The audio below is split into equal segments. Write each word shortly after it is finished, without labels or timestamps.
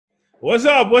What's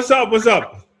up? What's up? What's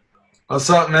up? What's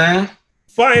up, man?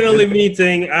 Finally Good.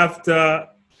 meeting after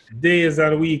days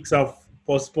and weeks of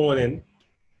postponing.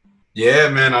 Yeah,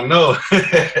 man, I know.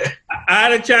 I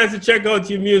had a chance to check out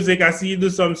your music. I see you do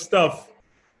some stuff.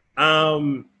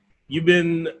 Um, you've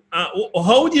been.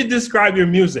 How would you describe your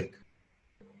music?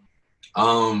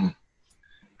 um,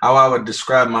 how I would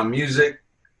describe my music,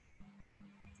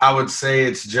 I would say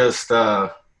it's just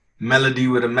melody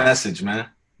with a message, man.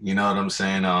 You know what I'm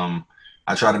saying?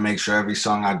 I try to make sure every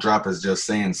song I drop is just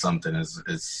saying something,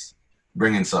 is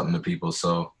bringing something to people.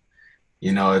 So,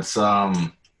 it's a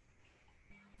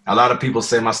lot of people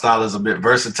say my style is a bit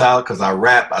versatile because I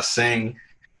rap, I sing,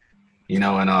 and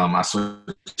I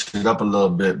switch it up a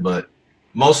little bit. But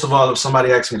most of all, if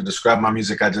somebody asks me to describe my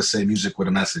music, I just say music with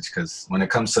a message. Because when it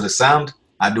comes to the sound,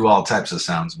 I do all types of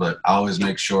sounds, but I always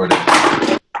make sure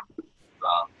that.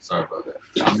 Sorry about that.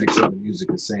 I make sure the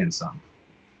music is saying something.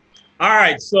 All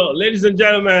right, so ladies and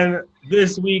gentlemen,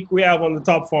 this week we have on the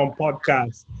Top Form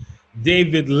podcast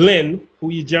David LYNN,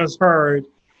 who you just heard,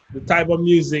 the type of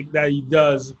music that he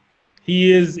does.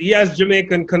 He has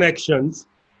Jamaican connections.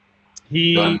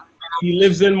 Done. He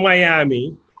lives in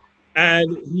Miami,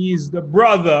 and he's the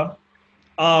brother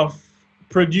of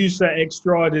producer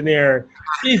extraordinaire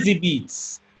Izzy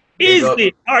Beats. Big up.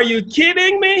 Izzy, are you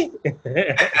kidding me?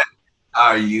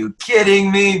 Are you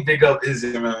kidding me? Big up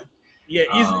Izzy, man. Yeah,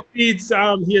 Izzy Beats,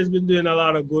 he has been doing a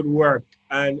lot of good work,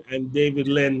 and David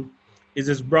LYNN is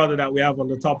his brother that we have on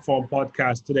the Top Form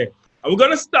podcast today. And we're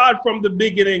going to start from the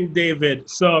beginning, David.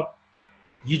 So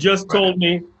you just told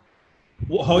me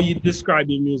how you describe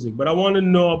your music, but I want to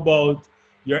know about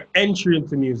your entry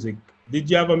into music. Did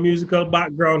you have a musical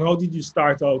background? How did you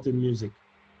start out in music?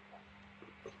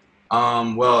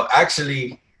 Well,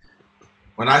 actually,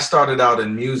 when I started out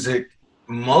in music,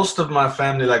 most of my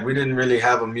family, like, we didn't really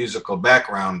have a musical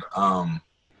background.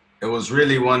 It was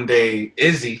really one day,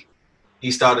 Izzy,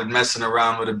 he started messing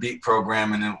around with a beat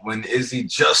program. And then when Izzy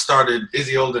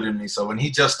older than me, so when he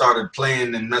just started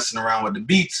playing and messing around with the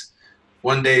beats,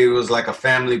 one day it was like a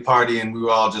family party and we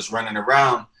were all just running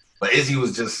around. But Izzy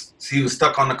he was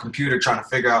stuck on the computer trying to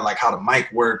figure out like how the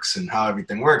mic works and how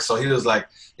everything works. So he was like,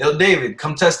 yo, David,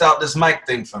 come test out this mic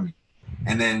thing for me.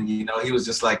 And then, he was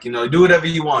just like, do whatever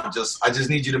you want. I just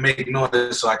need you to make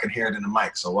noise so I can hear it in the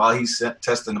mic. So while he's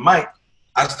testing the mic,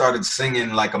 I started singing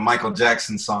like a Michael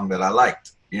Jackson song that I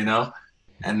liked,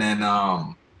 And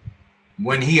then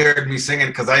when he heard me singing,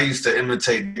 because I used to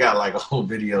imitate, got like old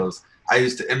videos. I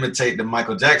used to imitate the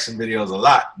Michael Jackson videos a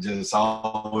lot, just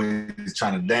always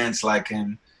trying to dance like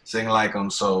him, sing like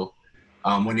him. So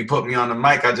when he put me on the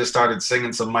mic, I just started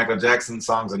singing some Michael Jackson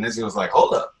songs, and Izzy was like,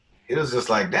 hold up. He was just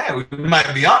like, damn, we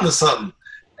might be onto something.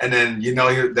 And then,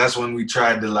 that's when we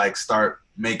tried to like start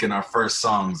making our first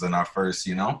songs and our first,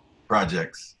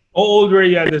 projects. How old were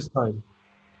you at this time?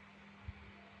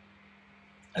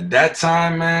 At that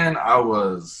time, man, I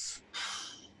want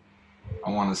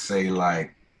to say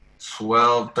like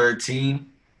 12, 13.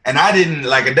 And I didn't,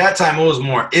 like, at that time, it was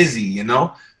more Izzy,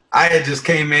 I had just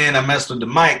came in, I messed with the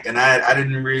mic, and I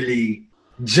didn't really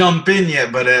jump in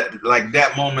yet, but like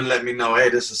that moment let me know, hey,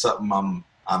 this is something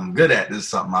I'm good at. This is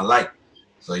something I like.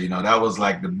 So, that was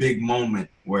like the big moment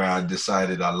where I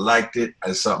decided I liked it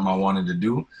as something I wanted to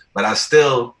do. But I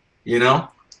still,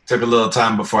 took a little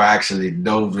time before I actually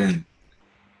dove in.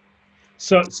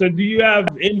 So do you have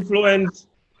influence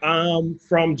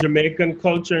from Jamaican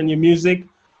culture in your music,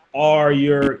 or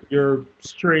your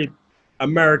straight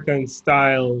American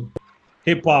style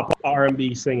hip hop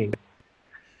R&B singing?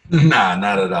 Nah,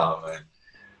 not at all, man.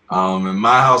 In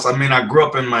my house, I grew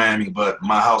up in Miami, but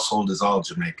my household is all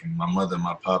Jamaican. My mother and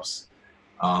my pops.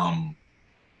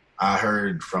 I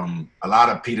heard from a lot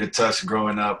of Peter Tosh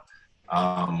growing up,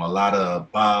 a lot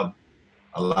of Bob,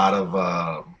 a lot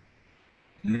of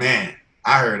man.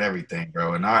 I heard everything,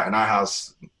 bro. In our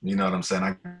house, you know what I'm saying.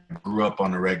 I grew up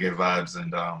on the reggae vibes,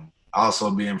 and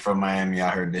also being from Miami,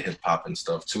 I heard the hip hop and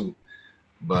stuff too.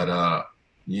 But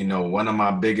one of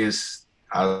my biggest,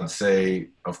 I would say,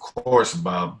 of course,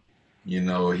 Bob.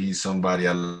 He's somebody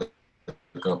I look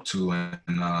up to,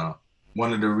 and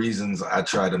one of the reasons I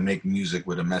try to make music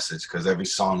with a message, because every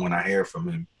song when I hear from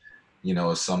him,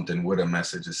 is something with a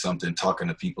message, is something talking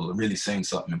to people, really saying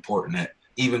something important that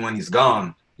even when he's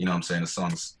gone, what I'm saying, the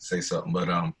songs say something. But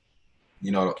I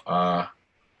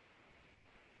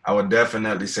would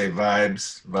definitely say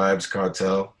Vibes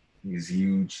Cartel. He's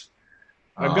huge.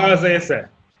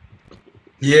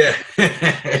 Yeah.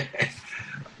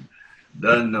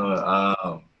 Don't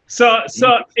know. So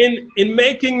in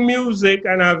making music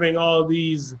and having all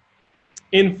these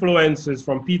influences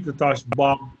from Peter Tosh,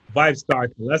 Bob, Vibes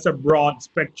Cartel, that's a broad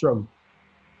spectrum.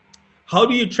 How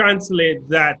do you translate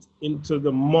that into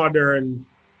the modern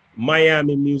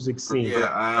Miami music scene?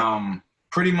 Yeah,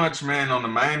 pretty much, man, on the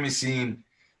Miami scene,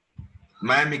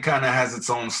 Miami kind of has its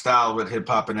own style with hip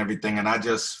hop and everything, and I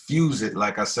just fuse it.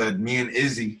 Like I said, me and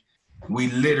Izzy, we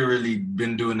literally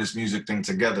been doing this music thing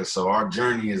together. So our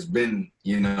journey has been,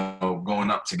 you know, going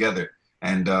up together,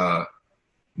 and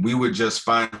we would just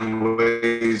find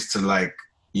ways to, like,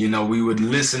 you know, we would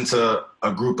listen to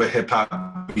a group of hip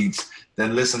hop beats,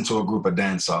 then listen to a group of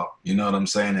dancehall. You know what I'm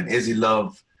saying? And Izzy he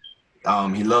loves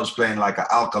playing like an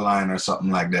alkaline or something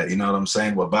like that. You know what I'm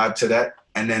saying? We'll vibe to that,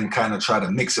 and then kind of try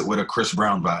to mix it with a Chris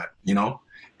Brown vibe, you know?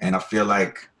 And I feel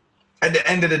like at the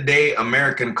end of the day,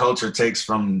 American culture takes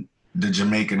from the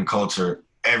Jamaican culture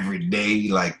every day.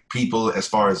 Like, people, as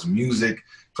far as music,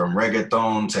 from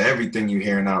reggaeton to everything you're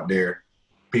hearing out there,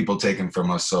 people taking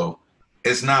from us. So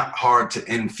it's not hard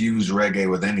to infuse reggae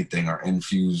with anything or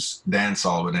infuse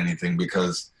dancehall with anything,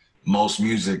 because most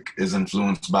music is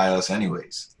influenced by us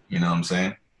anyways. You know what I'm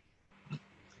saying?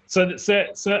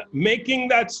 So making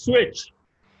that switch,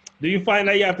 do you find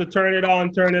that you have to turn it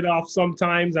on, turn it off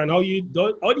sometimes? And how do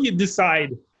you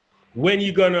decide when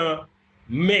you're gonna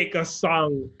make a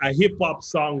song, a hip hop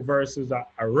song versus a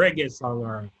reggae song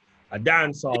or a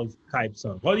dancehall type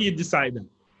song? How do you decide that?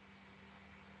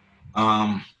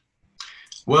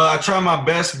 Well, I try my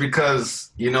best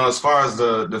because, you know, as far as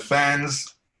the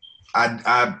fans,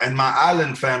 I and my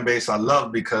island fan base, I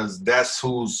love, because that's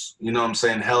who's, you know what I'm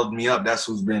saying, held me up. That's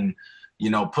who's been, you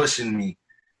know, pushing me.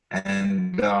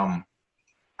 And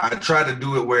I try to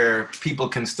do it where people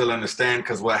can still understand,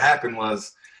 because what happened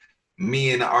was,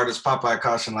 me and the artist Popeye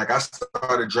Caution, like, I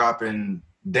started dropping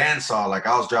dancehall. Like,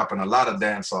 I was dropping a lot of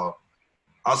dancehall.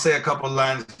 I'll say a couple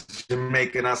lines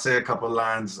Jamaican, I'll say a couple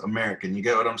lines American. You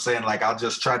get what I'm saying? Like, I'll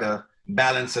just try to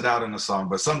balance it out in the song.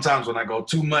 But sometimes when I go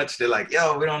too much, they're like,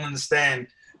 yo, we don't understand.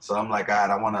 So I'm like, all right,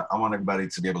 I want everybody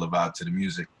to be able to vibe to the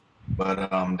music. But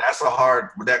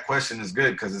that question is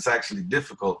good, because it's actually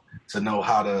difficult to know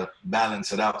how to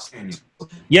balance it out.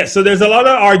 Yeah, so there's a lot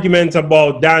of argument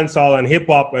about dancehall and hip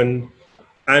hop and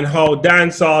how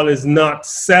dancehall is not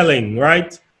selling,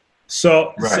 right?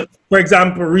 So for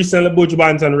example, recently Buju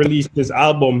Banton released this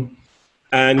album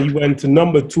and he went to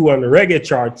 #2 on the reggae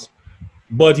charts,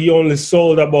 but he only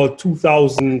sold about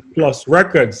 2,000 plus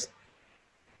records.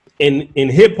 In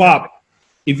hip hop,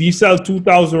 if you sell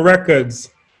 2,000 records,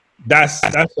 that's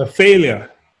a failure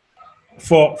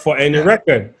for any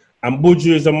record. And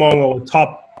Buju is among our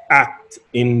top act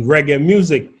in reggae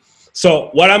music. So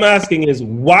what I'm asking is,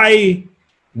 why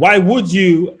would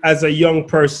you, as a young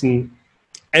person,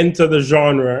 enter the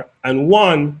genre? And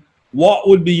one, what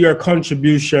would be your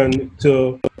contribution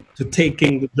to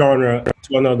taking the genre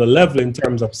to another level in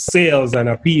terms of sales and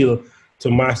appeal to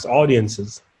mass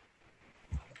audiences?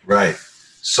 Right.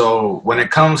 So when it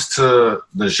comes to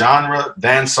the genre,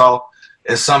 dancehall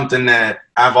is something that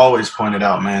I've always pointed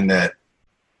out, man, that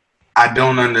I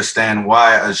don't understand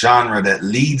why a genre that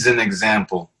leads an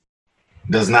example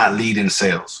does not lead in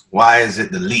sales. Why is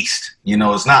it the least? You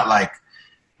know, it's not like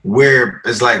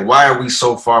it's like, why are we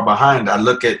so far behind? I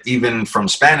look at even from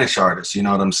Spanish artists, you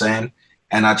know what I'm saying?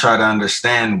 And I try to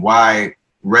understand why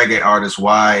reggae artists,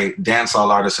 why dancehall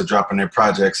artists are dropping their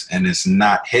projects and it's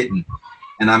not hitting.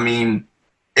 And I mean,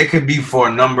 it could be for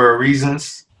a number of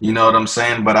reasons, you know what I'm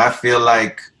saying? But I feel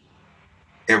like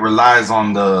it relies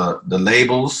on the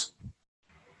labels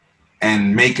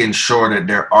and making sure that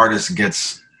their artist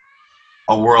gets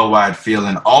a worldwide feel.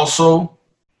 And also,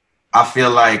 I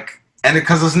feel like, and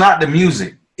because it's not the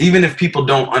music, even if people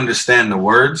don't understand the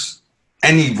words,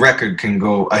 any record can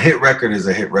go, a hit record is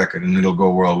a hit record and it'll go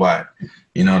worldwide.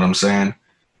 You know what I'm saying?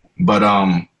 But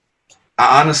I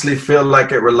honestly feel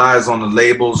like it relies on the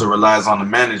labels, it relies on the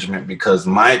management, because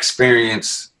my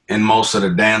experience in most of the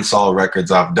dancehall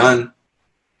records I've done,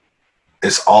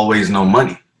 it's always no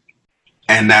money.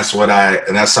 And that's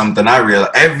something I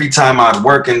realized. Every time I'd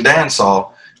work in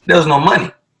dancehall, there was no money.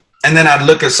 And then I'd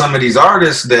look at some of these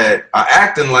artists that are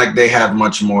acting like they have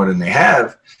much more than they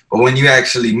have. But when you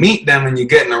actually meet them and you're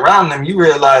getting around them, you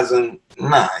realizing,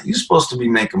 nah, you're supposed to be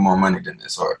making more money than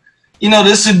this. Or, you know,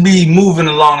 this should be moving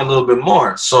along a little bit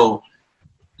more. So,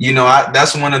 you know,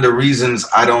 that's one of the reasons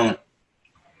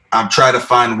I'm trying to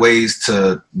find ways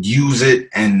to use it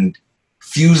and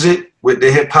fuse it with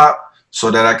the hip hop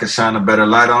so that I can shine a better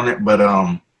light on it. But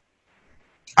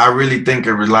I really think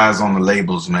it relies on the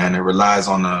labels, man. It relies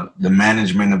on the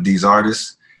management of these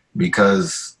artists,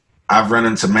 because I've run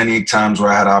into many times where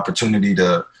I had an opportunity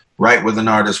to write with an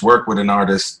artist, work with an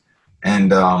artist,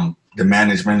 and the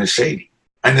management is shady.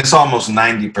 And it's almost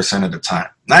 90% of the time.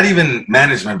 Not even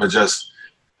management, but just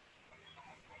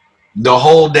The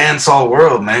whole dancehall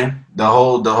world, man. The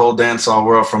whole dancehall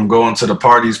world, from going to the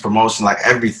parties, promotion, like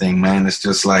everything, man. It's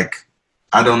just like,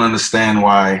 I don't understand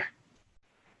why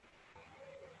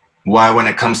when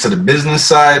it comes to the business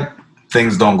side,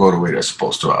 things don't go the way they're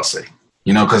supposed to, I'll say.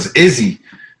 You know, because Izzy,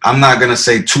 I'm not going to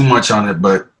say too much on it,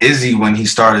 but Izzy, when he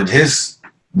started his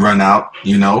run out,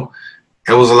 you know,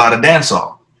 it was a lot of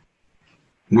dancehall.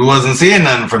 We wasn't seeing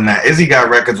nothing from that. Izzy got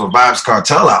records with Vibes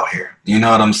Cartel out here. You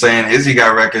know what I'm saying? Izzy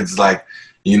got records like,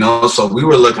 you know, so we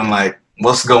were looking like,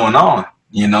 what's going on?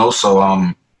 You know,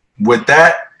 so with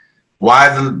that,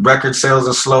 why the record sales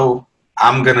are slow,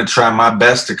 I'm going to try my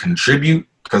best to contribute,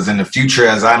 because in the future,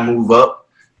 as I move up,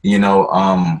 you know,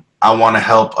 I want to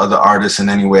help other artists in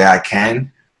any way I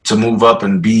can to move up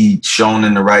and be shown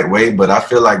in the right way. But I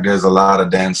feel like there's a lot of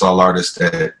dancehall artists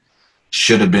that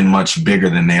should have been much bigger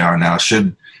than they are now,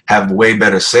 should have way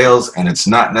better sales, and it's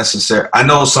not necessary. I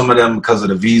know some of them because of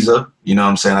the visa, you know what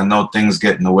I'm saying? I know things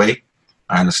get in the way.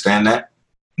 I understand that.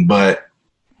 But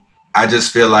I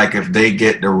just feel like if they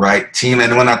get the right team,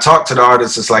 and when I talk to the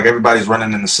artists, it's like everybody's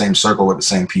running in the same circle with the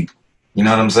same people. You know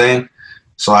what I'm saying?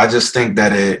 So I just think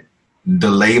that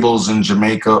the labels in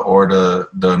Jamaica or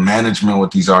the management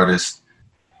with these artists,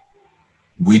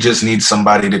 we just need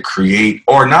somebody to create,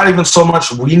 or not even so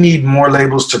much, we need more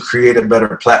labels to create a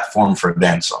better platform for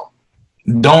dancehall.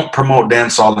 Don't promote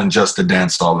dancehall in just the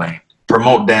dancehall lane.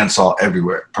 Promote dancehall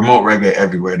everywhere. Promote reggae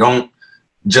everywhere. Don't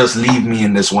just leave me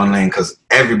in this one lane because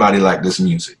everybody like this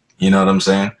music. You know what I'm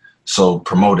saying? So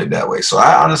promote it that way. So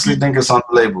I honestly think it's on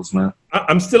the labels, man.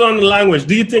 I'm still on the language.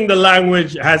 Do you think the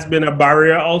language has been a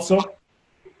barrier also?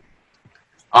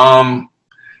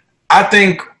 I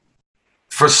think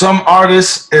for some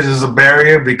artists, it is a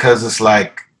barrier because it's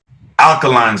like,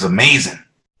 Alkaline's amazing.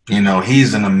 You know,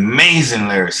 he's an amazing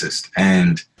lyricist,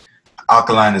 and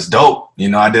Alkaline is dope. You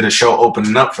know, I did a show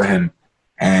opening up for him,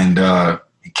 and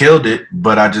he killed it.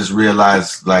 But I just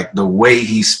realized, like, the way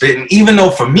he's spitting, even though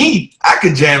for me, I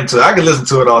could listen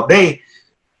to it all day.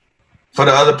 For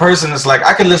the other person, it's like,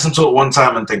 I could listen to it one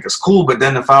time and think it's cool. But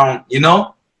then if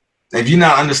you're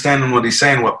not understanding what he's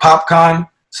saying with Popcorn,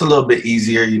 it's a little bit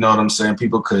easier, you know what I'm saying?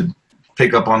 People could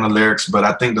pick up on the lyrics, but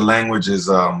I think the language is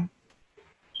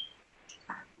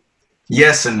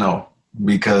yes and no,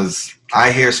 because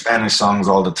I hear Spanish songs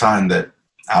all the time that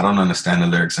I don't understand the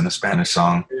lyrics in a Spanish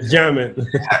song. Jamming.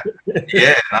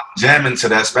 Yeah, I'm jamming to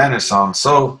that Spanish song.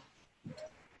 So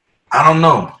I don't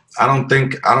know. I don't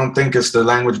think it's the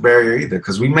language barrier either,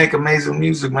 because we make amazing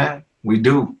music, man. We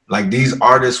do. Like, these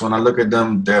artists, when I look at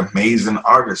them, they're amazing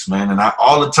artists, man. And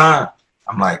all the time,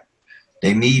 I'm like,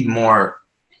 they need more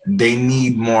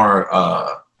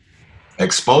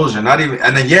exposure. Not even,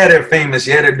 and then, yeah, they're famous,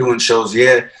 yeah, they're doing shows,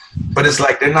 yeah, but it's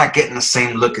like they're not getting the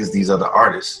same look as these other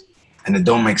artists, and it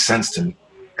don't make sense to me.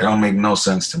 It don't make no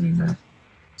sense to me, man.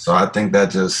 So I think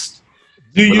that just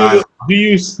do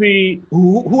you see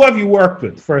who have you worked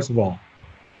with, first of all?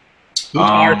 Which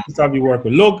artists have you worked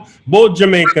with? Look, both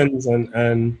Jamaicans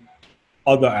and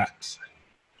other acts.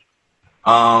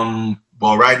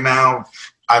 Well, right now,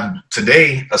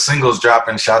 today a single's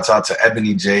dropping. Shouts out to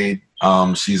Ebony Jade.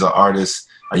 She's an artist,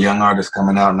 a young artist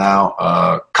coming out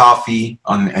now. Coffee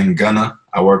and Gunna.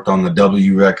 I worked on the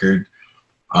W record.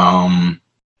 Meaning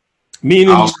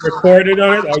you recorded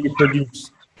on it, or you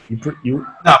produced?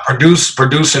 No,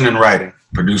 producing and writing.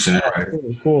 Producing and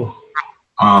writing. Cool.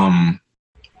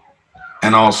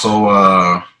 And also,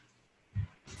 I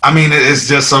mean, it's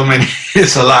just so many.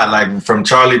 It's a lot. Like, from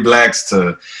Charlie Blacks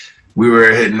to, we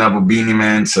were hitting up with Beanie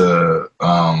Man to,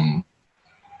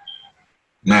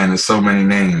 man, there's so many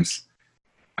names.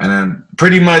 And then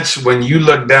pretty much when you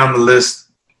look down the list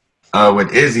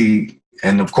with Izzy,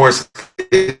 and of course,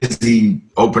 Izzy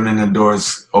opened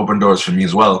doors for me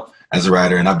as well as a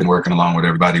writer. And I've been working along with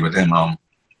everybody with him.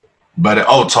 But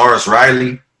Taurus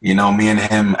Riley, you know, me and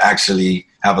him actually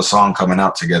have a song coming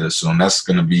out together soon. That's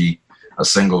going to be a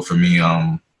single for me.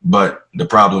 But the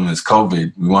problem is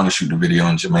COVID. We want to shoot the video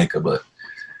in Jamaica, but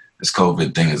this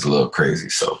COVID thing is a little crazy.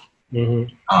 So,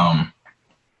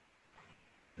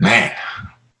 man,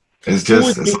 it's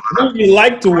just. Who would you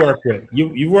like to work with?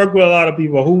 You've worked with a lot of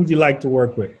people. Who would you like to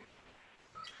work with?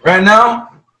 Right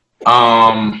now,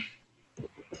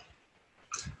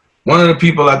 one of the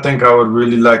people I think I would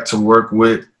really like to work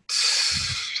with,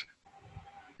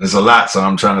 there's a lot, so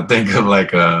I'm trying to think of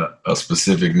like a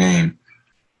specific name.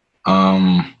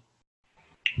 I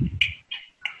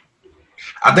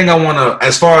think I want to,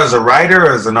 as far as a writer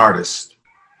or as an artist?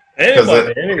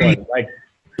 Anybody, like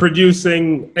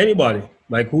producing, anybody.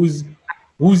 Like, who's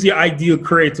your ideal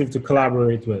creative to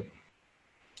collaborate with?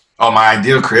 Oh, my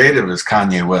ideal creative is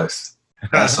Kanye West.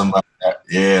 That's somebody that,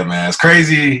 yeah, man. It's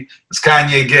crazy. It's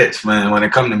Kanye gets, man. When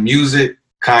it comes to music,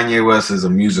 Kanye West is a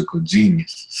musical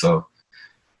genius. So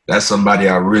that's somebody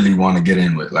I really want to get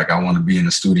in with. Like, I want to be in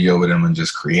the studio with him and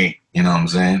just create. You know what I'm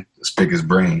saying? Just pick his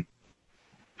brain.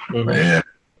 Mm-hmm. But yeah.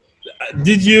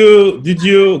 Did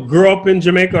you grow up in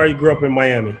Jamaica or you grew up in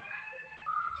Miami?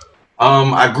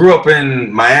 I grew up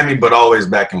in Miami, but always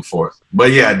back and forth.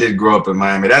 But yeah, I did grow up in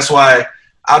Miami. That's why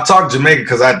I'll talk Jamaica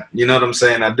because you know what I'm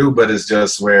saying? I do, but it's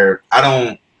just where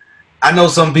I know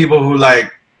some people who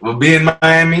like will be in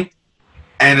Miami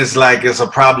and it's like it's a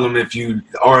problem if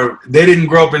or they didn't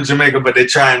grow up in Jamaica, but they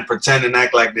try and pretend and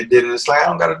act like they did. And it's like, I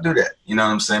don't got to do that. You know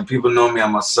what I'm saying? People know me,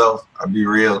 I'm myself. I be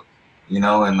real, you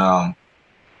know, and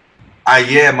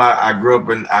I grew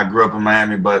up in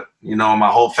Miami, but you know, my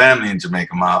whole family in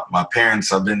Jamaica. My parents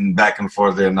have been back and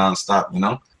forth there nonstop, you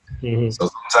know. Mm-hmm. So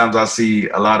sometimes I see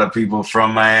a lot of people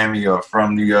from Miami or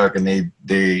from New York, and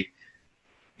they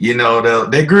you know,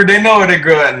 they know where they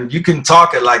grew up, and you can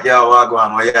talk it like, yo,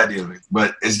 wagwan, what y'all deal with?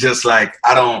 But it's just like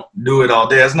I don't do it all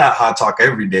day. It's not how I talk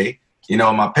every day. You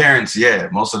know, my parents, yeah,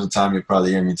 most of the time you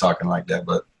probably hear me talking like that,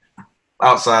 but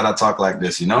outside I talk like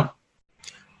this, you know.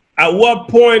 At what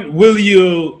point will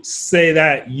you say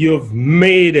that you've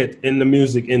made it in the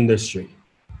music industry?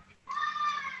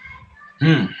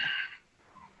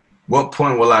 What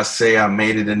point will I say I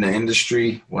made it in the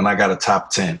industry? When I got a top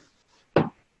 10.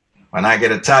 When I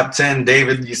get a top 10,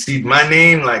 David, you see my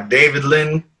name, like David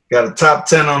LYNN, got a top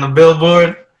 10 on the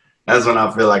Billboard, that's when I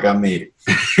feel like I made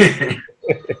it.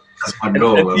 That's my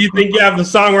goal. Do you think you have the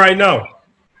song right now?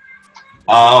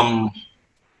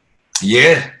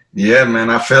 Yeah, man.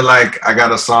 I feel like I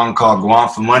got a song called Go On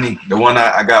For Money. The one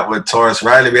I got with Taurus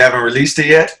Riley. We haven't released it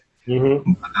yet.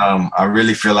 Mm-hmm. But, I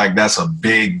really feel like that's a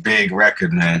big, big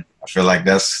record, man. I feel like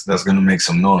that's going to make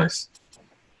some noise.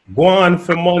 Go On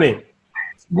For Money.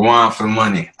 Go On For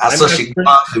Money. I saw she go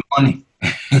on for money.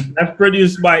 That's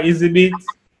produced by Izzy Beats?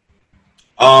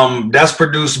 That's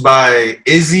produced by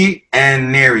Izzy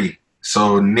and Neri.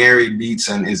 So Neri Beats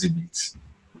and Izzy Beats.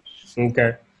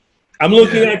 Okay. I'm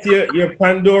looking at your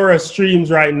Pandora streams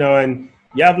right now, and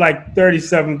you have like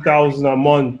 37,000 a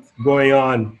month going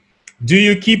on. Do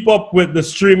you keep up with the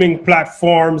streaming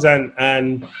platforms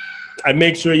and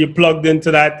make sure you're plugged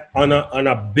into that on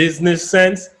a business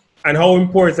sense? And how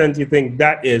important do you think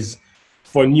that is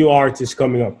for new artists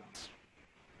coming up?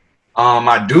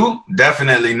 I do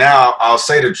definitely. Now I'll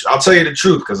tell you the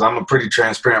truth because I'm a pretty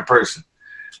transparent person.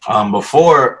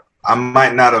 Before, I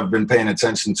might not have been paying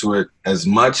attention to it as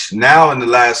much. Now, in the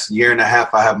last year and a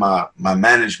half, I have my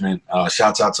management.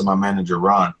 Shouts out to my manager,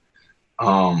 Ron.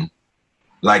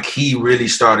 Like, he really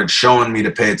started showing me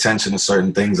to pay attention to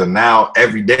certain things. And now,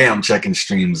 every day, I'm checking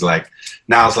streams. Like,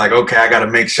 now it's like, okay, I got to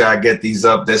make sure I get these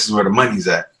up. This is where the money's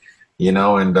at, you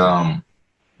know? And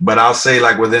but I'll say,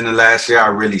 like, within the last year, I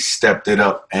really stepped it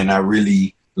up. And I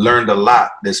really learned a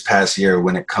lot this past year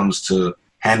when it comes to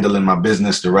handling my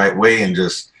business the right way and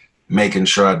just making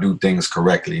sure I do things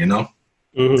correctly, you know,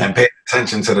 and pay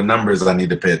attention to the numbers I need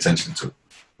to pay attention to.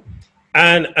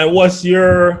 And what's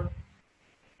your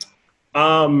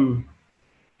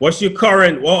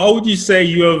current? Well, how would you say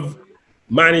you have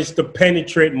managed to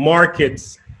penetrate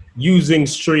markets using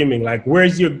streaming? Like,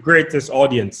 where's your greatest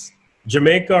audience?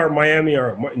 Jamaica or Miami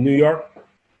or New York?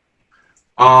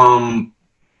 Well,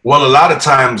 a lot of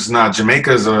times now,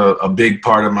 Jamaica is a big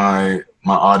part of my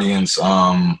audience.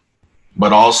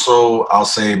 But also, I'll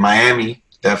say Miami,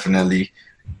 definitely,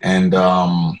 and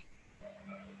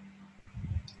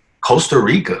Costa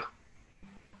Rica.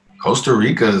 Costa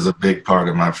Rica is a big part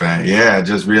of my fan. Yeah, I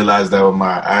just realized that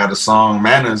I had a song,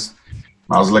 Manners.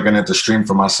 I was looking at the stream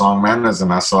for my song, Manners,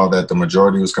 and I saw that the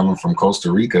majority was coming from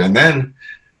Costa Rica. And then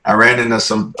I ran into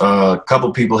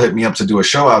couple people hit me up to do a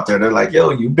show out there. They're like, yo,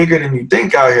 you bigger than you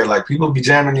think out here. Like, people be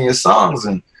jamming your songs.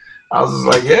 And I was just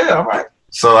like, yeah, all right.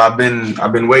 So I've been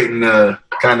waiting to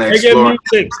kind of explore.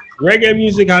 Reggae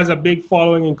music has a big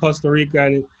following in Costa Rica,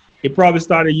 and it probably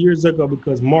started years ago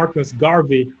because Marcus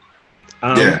Garvey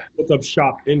put up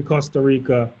shop in Costa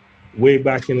Rica way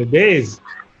back in the days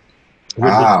with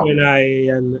the Kenai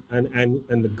and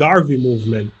the Garvey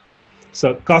movement.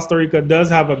 So Costa Rica does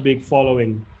have a big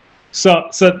following.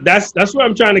 So that's what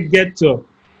I'm trying to get to.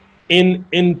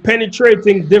 In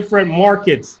penetrating different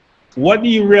markets, what do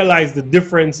you realize the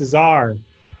differences are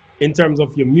in terms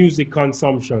of your music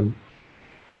consumption?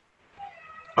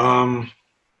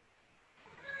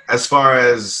 As far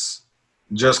as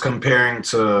just comparing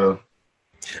to,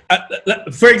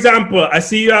 for example, I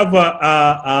see you have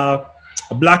a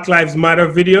Black Lives Matter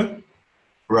video.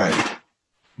 Right.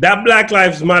 That Black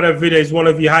Lives Matter video is one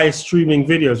of your highest streaming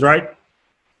videos, right?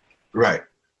 Right.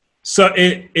 So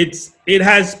it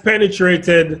has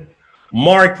penetrated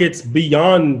markets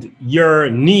beyond your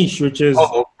niche, which is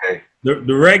Oh, okay. the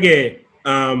reggae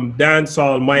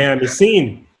dancehall Miami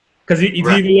scene. Because if you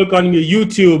Right. even look on your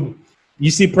YouTube,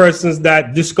 you see persons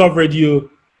that discovered you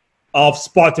off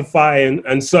Spotify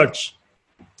and such,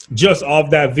 just off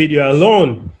that video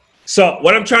alone. So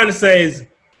what I'm trying to say is,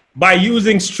 by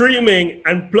using streaming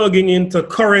and plugging into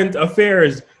current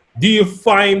affairs, do you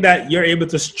find that you're able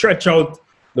to stretch out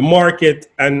the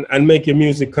market and make your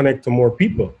music connect to more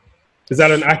people? Is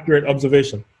that an accurate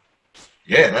observation?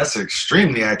 Yeah, that's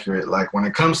extremely accurate. Like when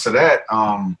it comes to that,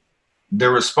 the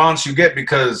response you get,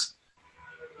 because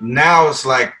now it's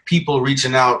like people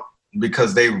reaching out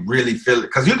because they really feel it.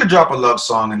 Because you could drop a love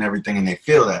song and everything and they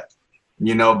feel that,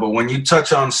 you know, but when you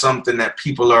touch on something that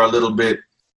people are a little bit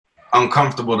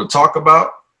uncomfortable to talk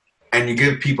about, and you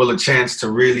give people a chance to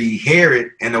really hear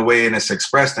it in a way and it's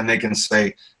expressed and they can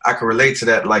say, I can relate to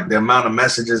that. Like the amount of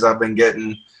messages I've been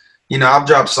getting, you know, I've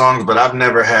dropped songs, but I've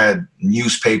never had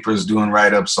newspapers doing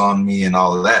write-ups on me and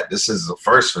all of that. This is the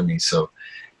first for me. So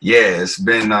yeah, it's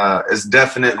been, it's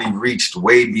definitely reached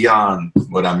way beyond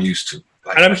what I'm used to.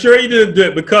 Like, And I'm sure you didn't do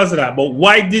it because of that, but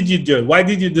why did you do it? Why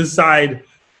did you decide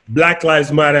Black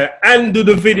Lives Matter and do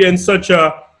the video in such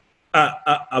a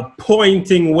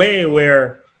pointing way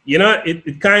where, you know,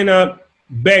 it kind of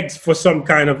begs for some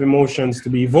kind of emotions to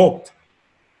be evoked?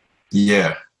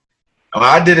 yeah. Well,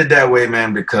 I did it that way,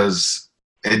 man, because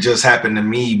it just happened to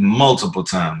me multiple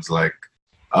times. Like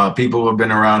people who have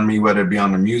been around me, whether it be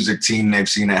on the music team, they've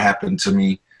seen it happen to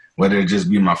me, whether it just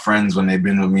be my friends when they've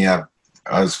been with me,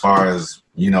 as far as,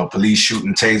 you know, police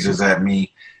shooting tasers at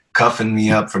me, cuffing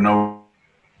me up for no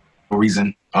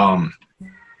reason.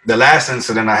 The last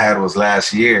incident I had was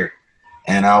last year,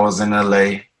 and I was in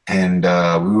LA, and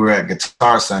we were at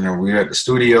Guitar Center. We were at the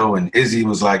studio, and Izzy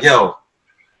was like, yo,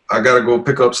 I gotta go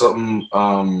pick up something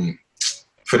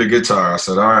for the guitar. I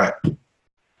said, all right.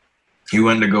 He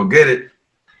went to go get it.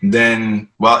 Then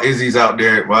while Izzy's out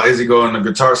there, while Izzy go in the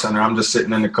Guitar Center, I'm just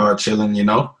sitting in the car chilling, you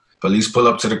know. Police pull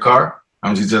up to the car.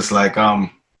 I'm just like, I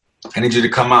need you to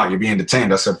come out. You're being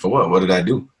detained. I said, for what? What did I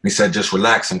do? He said, just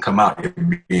relax and come out.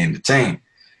 You're being detained.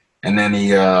 And then he,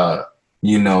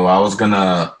 you know, I was going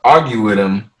to argue with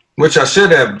him, which I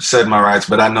should have said my rights,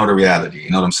 but I know the reality. You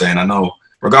know what I'm saying? I know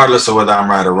regardless of whether I'm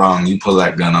right or wrong, you pull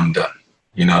that gun, I'm done.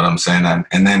 You know what I'm saying?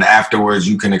 And then afterwards,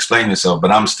 you can explain yourself,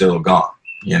 but I'm still gone,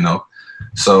 you know?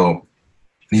 So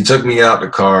he took me out the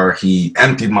car. He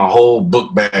emptied my whole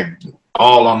book bag,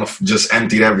 all on the, just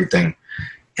emptied everything.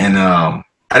 And I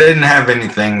didn't have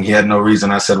anything. He had no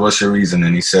reason. I said, what's your reason?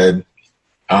 And he said,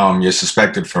 you're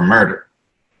suspected for murder.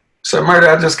 I said, murder?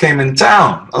 I just came in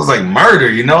town. I was like, murder,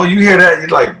 you know? You hear that? You're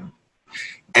like,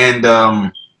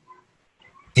 and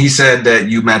he said that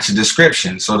you match a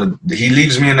description. So he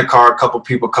leaves me in the car. A couple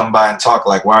people come by and talk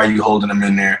like, why are you holding him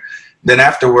in there? Then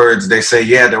afterwards, they say,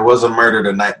 yeah, there was a murder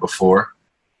the night before,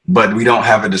 but we don't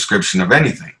have a description of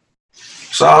anything.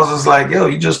 So I was just like, yo,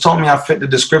 you just told me I fit the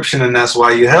description and that's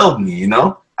why you held me, you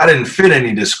know? I didn't fit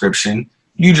any description.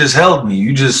 You just held me.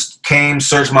 You just came,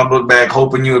 searched my book bag,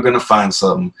 hoping you were going to find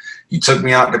something. You took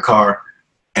me out the car.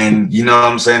 And you know what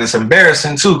I'm saying? It's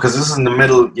embarrassing too, because this is in the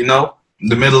middle, you know,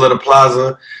 the middle of the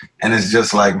plaza. And it's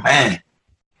just like, man,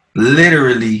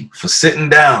 literally for sitting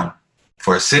down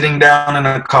in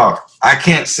a car. I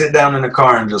can't sit down in a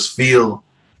car and just feel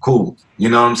cool. You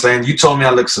know what I'm saying? You told me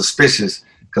I look suspicious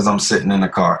because I'm sitting in a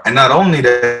car. And not only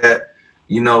that,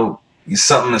 you know,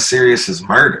 something as serious as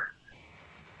murder.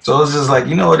 So it's just like,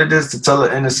 you know what it is to tell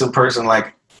an innocent person,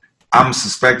 like, I'm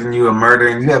suspecting you of murder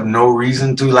and you have no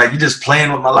reason to, like, you're just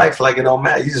playing with my life like it don't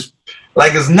matter. You just,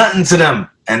 like, it's nothing to them.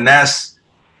 And that's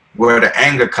where the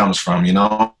anger comes from, you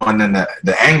know? And then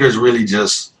the anger is really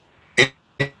just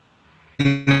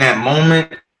in that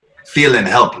moment, feeling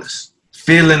helpless,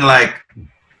 feeling like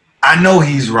I know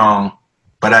he's wrong,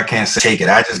 but I can't take it.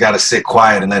 I just got to sit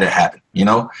quiet and let it happen, you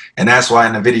know? And that's why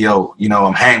in the video, you know,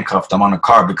 I'm handcuffed. I'm on the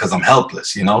car because I'm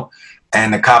helpless, you know?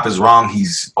 And the cop is wrong.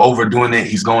 He's overdoing it.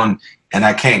 He's going, and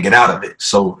I can't get out of it.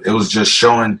 So it was just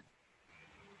showing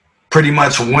pretty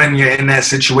much when you're in that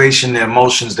situation, the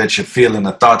emotions that you're feeling,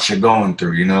 the thoughts you're going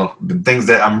through, you know, the things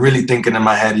that I'm really thinking in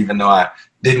my head, even though I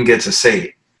didn't get to say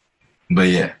it. But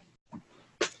yeah.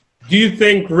 Do you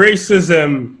think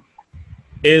racism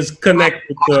is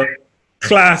connected to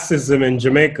classism in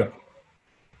Jamaica?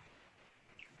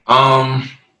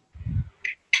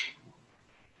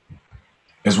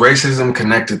 Is racism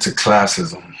connected to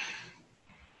classism?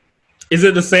 Is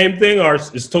it the same thing or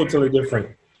is it totally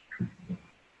different?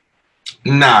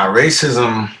 Nah,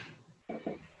 racism,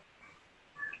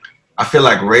 I feel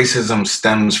like racism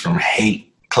stems from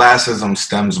hate classism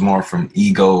stems more from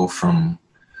ego, from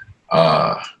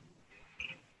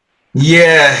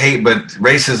hate, but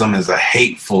racism is a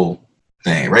hateful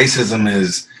thing. Racism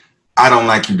is, I don't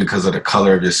like you because of the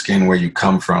color of your skin, where you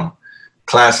come from.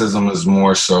 Classism is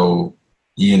more so,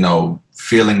 you know,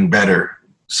 feeling better.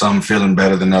 Some feeling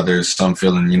better than others, some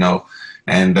feeling, you know,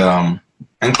 and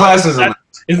classism.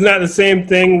 Isn't that the same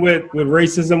thing with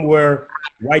racism, where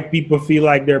white people feel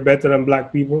like they're better than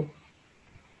black people?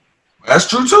 That's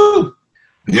true too.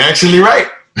 You're actually right.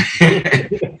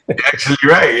 You're actually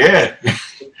right, yeah.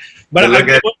 But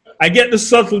I get the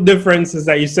subtle differences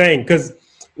that you're saying, because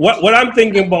what I'm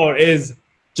thinking about is,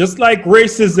 just like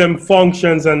racism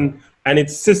functions and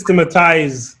it's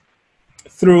systematized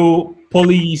through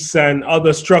police and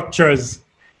other structures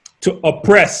to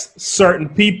oppress certain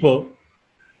people,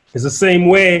 it's the same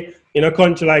way in a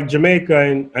country like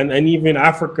Jamaica and even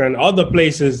Africa and other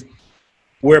places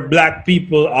where black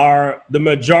people are the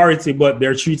majority, but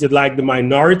they're treated like the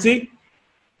minority.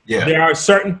 Yeah. There are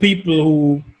certain people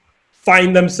who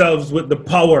find themselves with the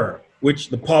power, which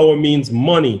the power means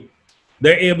money.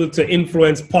 They're able to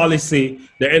influence policy.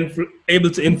 They're able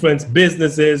to influence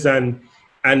businesses, and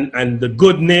the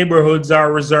good neighborhoods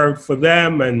are reserved for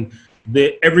them, and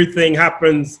everything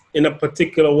happens in a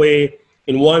particular way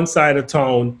in one side of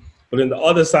town, but in the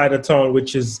other side of town,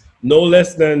 which is no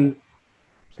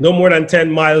more than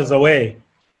 10 miles away,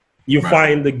 you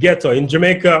find the ghetto. In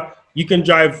Jamaica, you can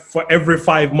drive for every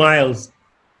 5 miles.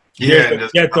 Yeah, there's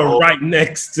a ghetto right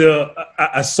next to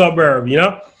a suburb, you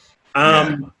know?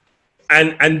 And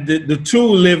the two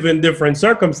live in different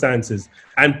circumstances.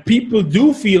 And people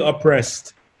do feel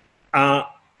oppressed.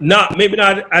 Maybe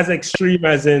not as extreme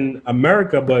as in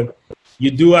America, but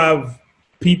you do have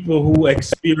people who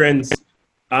experience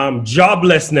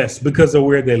joblessness because of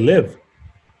where they live.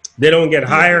 They don't get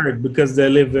hired because they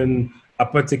live in a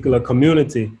particular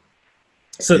community.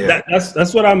 So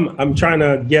that's what I'm trying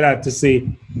to get at, to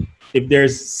see if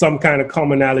there's some kind of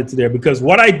commonality there. Because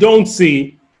what I don't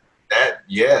see,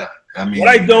 what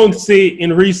I don't see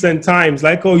in recent times,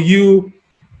 like how you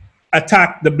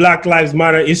attack the Black Lives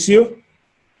Matter issue,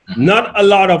 not a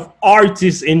lot of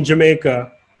artists in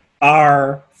Jamaica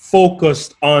are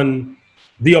focused on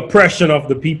the oppression of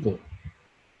the people.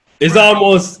 It's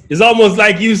almost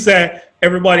like you said,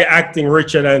 everybody acting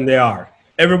richer than they are.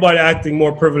 Everybody acting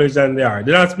more privileged than they are.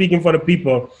 They're not speaking for the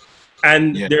people.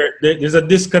 And there's a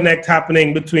disconnect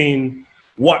happening between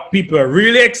what people are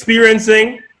really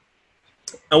experiencing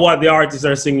and what the artists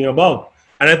are singing about.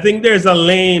 And I think there's a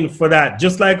lane for that.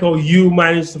 Just like how you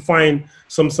managed to find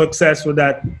some success with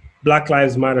that Black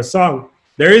Lives Matter song,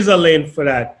 there is a lane for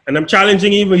that. And I'm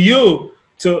challenging even you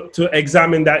to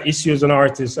examine that issue as an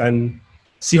artist and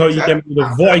see how you can be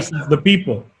the voice of the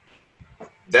people.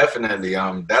 Definitely.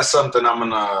 That's something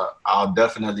I'll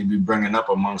definitely be bringing up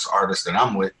amongst artists that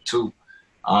I'm with too.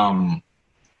 And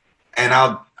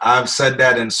I've said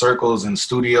that in circles and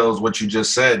studios, what you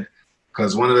just said,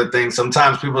 because one of the things,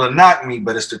 sometimes people will knock me,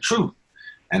 but it's the truth.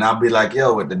 And I'll be like,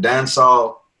 yo, with the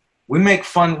dancehall, we're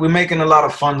making a lot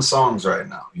of fun songs right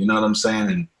now. You know what I'm saying?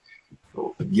 And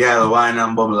yeah, the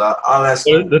LYNN, blah, blah, all that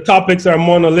stuff. The topics are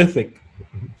monolithic.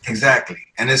 Exactly.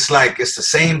 And it's like, it's the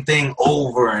same thing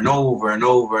over and over and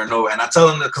over and over. And I tell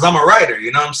them that because I'm a writer,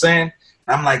 you know what I'm saying?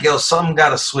 And I'm like, yo, something got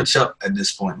to switch up at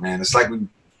this point, man. It's like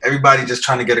everybody just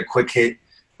trying to get a quick hit,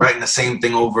 writing the same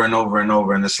thing over and over and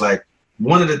over. And it's like,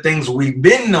 one of the things we've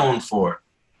been known for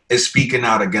is speaking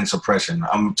out against oppression.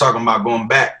 I'm talking about going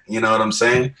back, you know what I'm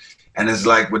saying? And it's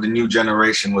like with the new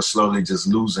generation, we're slowly just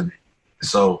losing it.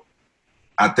 So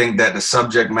I think that the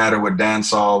subject matter with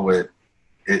dancehall,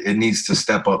 it needs to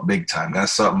step up big time.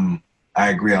 That's something I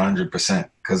agree 100%,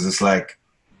 because it's like,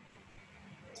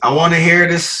 I want to hear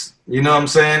this, you know what I'm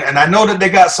saying? And I know that they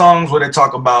got songs where they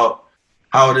talk about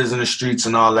how it is in the streets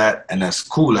and all that, and that's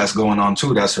cool. That's going on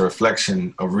too. That's a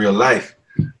reflection of real life.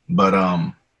 But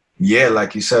yeah,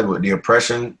 like you said, with the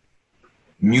oppression,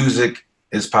 music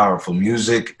is powerful.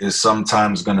 Music is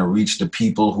sometimes going to reach the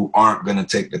people who aren't going to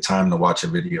take the time to watch a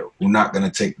video, who are not going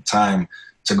to take the time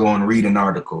to go and read an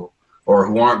article, or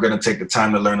who aren't going to take the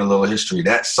time to learn a little history.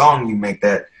 That song you make,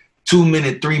 that 2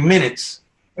 minute, 3 minutes,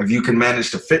 if you can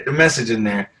manage to fit the message in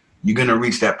there, you're going to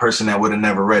reach that person that would have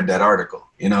never read that article.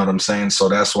 You know what I'm saying? So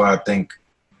that's why I think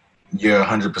you're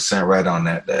 100% right on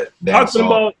that.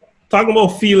 Talking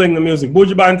about feeling the music,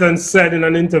 Buju Banton said in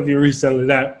an interview recently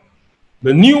that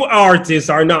the new artists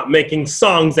are not making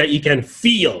songs that you can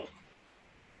feel.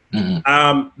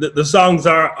 The songs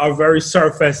are very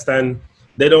surfaced and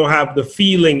they don't have the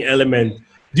feeling element.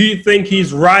 Do you think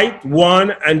he's right,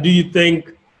 one? And do you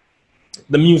think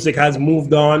the music has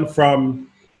moved on from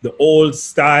the old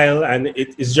style and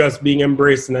it is just being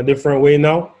embraced in a different way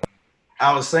now?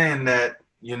 I was saying that,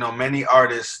 you know, many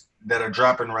artists that are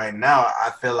dropping right now,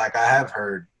 I feel like I have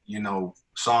heard, you know,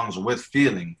 songs with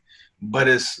feeling, but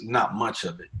it's not much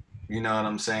of it. You know what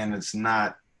I'm saying?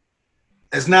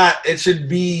 It should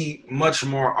be much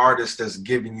more artists that's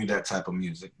giving you that type of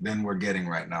music than we're getting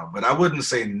right now. But I wouldn't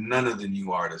say none of the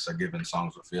new artists are giving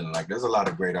songs with feeling. Like, there's a lot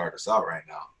of great artists out right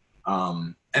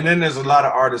now. And then there's a lot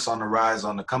of artists on the rise,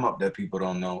 on the come up that people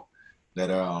don't know, that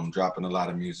are dropping a lot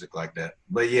of music like that.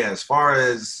 But yeah, as far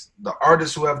as the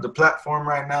artists who have the platform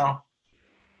right now,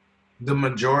 the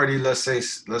majority, let's say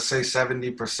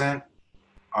 70%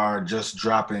 are just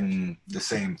dropping the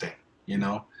same thing, you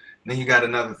know? Then you got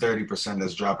another 30%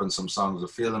 that's dropping some songs of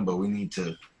feeling, but we need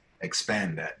to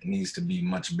expand that. It needs to be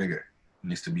much bigger. It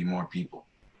needs to be more people.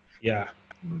 Yeah.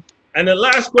 And the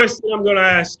last question I'm going to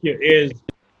ask you is,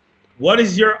 what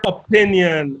is your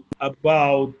opinion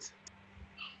about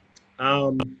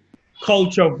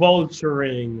culture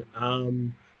vulturing,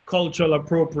 cultural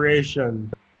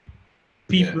appropriation?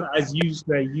 People as used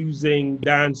to using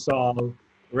dancehall,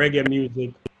 reggae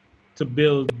music to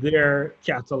build their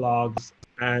catalogs,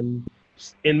 and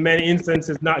in many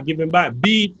instances not giving back.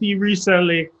 BET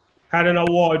recently had an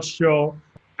award show,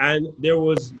 and there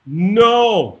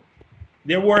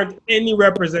weren't any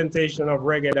representation of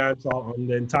reggae dancehall on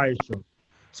the entire show.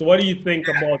 So what do you think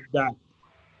about that?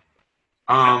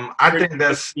 I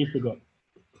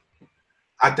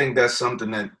think that's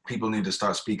something that people need to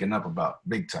start speaking up about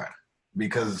big time,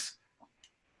 because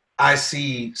I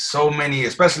see so many,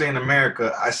 especially in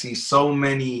America, I see so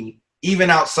many, even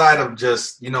outside of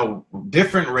just, you know,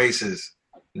 different races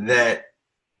that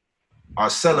are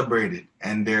celebrated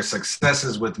and their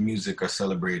successes with music are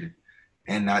celebrated.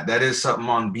 And that is something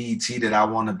on BET that I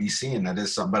want to be seeing. That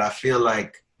is something, but I feel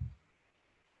like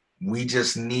we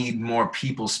just need more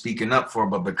people speaking up for it.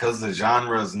 But because the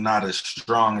genre is not as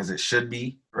strong as it should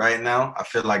be right now, I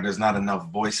feel like there's not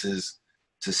enough voices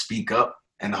to speak up.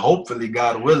 And hopefully,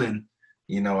 God willing,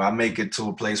 you know, I make it to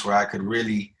a place where I could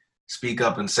really speak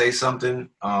up and say something.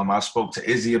 I spoke to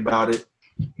Izzy about it,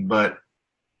 but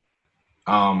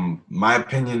my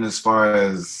opinion as far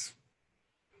as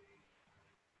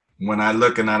when I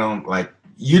look and I don't like,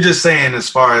 you're just saying as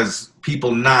far as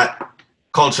people not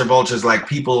culture vultures, like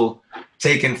people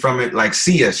taken from it, like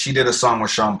Sia, she did a song with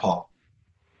Sean Paul.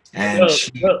 And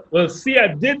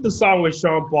Sia did the song with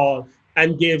Sean Paul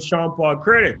and gave Sean Paul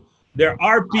credit. There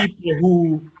are people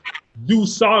who do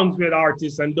songs with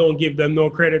artists and don't give them no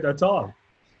credit at all.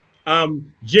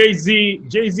 Jay-Z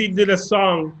did a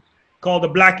song called The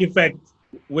Black Effect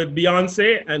with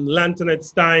Beyonce, and Lantonette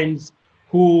Steins,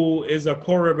 who is a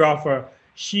choreographer.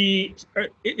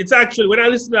 It's actually, when I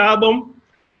listen to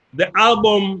the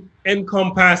album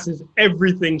encompasses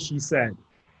everything she said.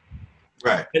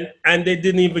 Right. And they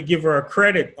didn't even give her a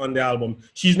credit on the album.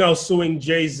 She's now suing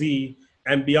Jay-Z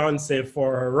and Beyonce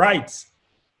for her rights.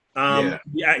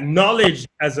 Be acknowledged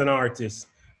as an artist.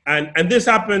 And this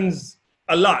happens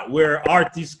a lot, where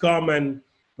artists come and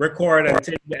record and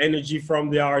take the energy from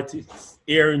the artists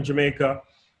here in Jamaica,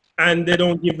 and they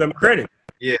don't give them credit.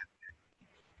 Yeah.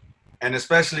 And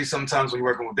especially sometimes when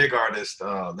you're working with big artists,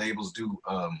 labels do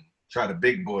try to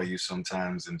big boy you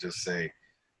sometimes and just say,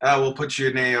 we'll put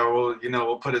your name, or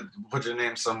we'll put your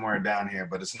name somewhere down here,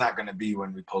 but it's not going to be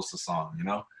when we post a song, you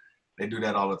know? They do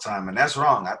that all the time, and that's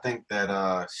wrong. I think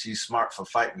that she's smart for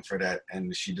fighting for that,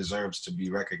 and she deserves to be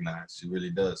recognized. She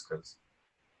really does, because.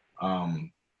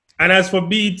 And as for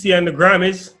BET and the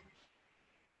Grammys?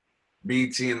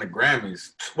 BET and the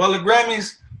Grammys. Well, the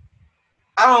Grammys,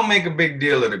 I don't make a big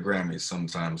deal of the Grammys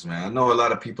sometimes, man. I know a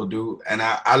lot of people do, and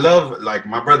I love, like,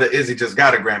 my brother Izzy just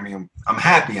got a Grammy. I'm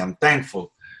happy. I'm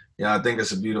thankful. Yeah, I think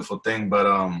it's a beautiful thing. But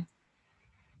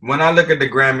when I look at the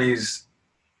Grammys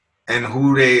and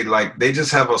who they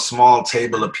just have a small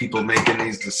table of people making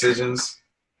these decisions,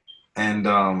 and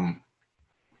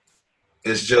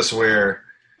it's just where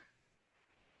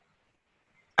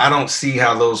I don't see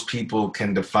how those people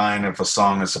can define if a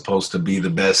song is supposed to be the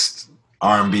best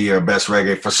R&B or best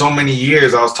reggae. For so many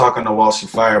years, I was talking to Walshy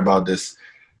Fire about this.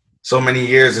 So many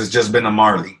years, it's just been a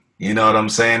Marley. You know what I'm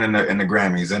saying? In the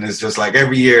Grammys. And it's just like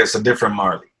every year, it's a different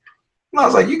Marley. And I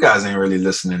was like, you guys ain't really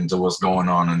listening to what's going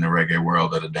on in the reggae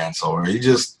world or the dancehall.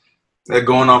 They're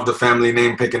going off the family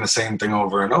name, picking the same thing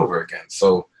over and over again.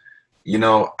 So, you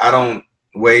know, I don't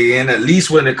weigh in. At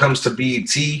least when it comes to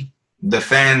BET, the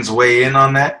fans weigh in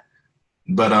on that.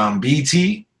 But BET,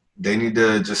 they need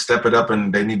to just step it up,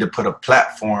 and they need to put a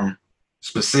platform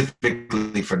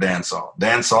specifically for dancehall.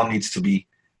 Dancehall needs to be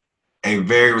a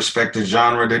very respected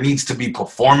genre. There needs to be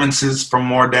performances from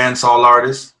more dancehall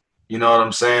artists. You know what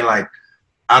I'm saying? Like,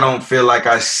 I don't feel like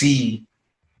I see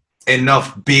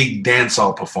enough big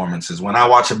dancehall performances. When I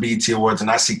watch a BET Awards and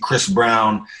I see Chris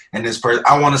Brown and this person,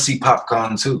 I want to see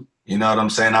Popcorn too. You know what I'm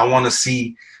saying? I want to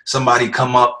see somebody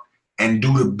come up and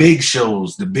do the big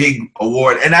shows, the big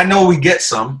award. And I know we get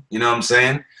some, you know what I'm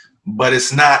saying? But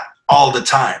it's not all the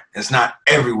time. It's not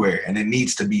everywhere. And it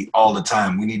needs to be all the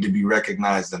time. We need to be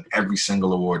recognized in every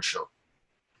single award show.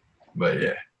 But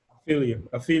yeah. I feel you.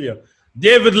 I feel you.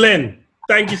 David Lynn,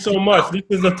 thank you so much. This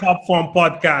is the Top Form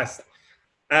Podcast.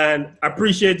 And I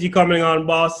appreciate you coming on,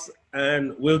 boss.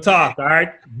 And we'll talk, all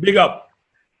right? Big up.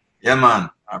 Yeah, man.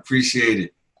 I appreciate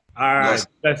it. All right.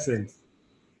 Blessings.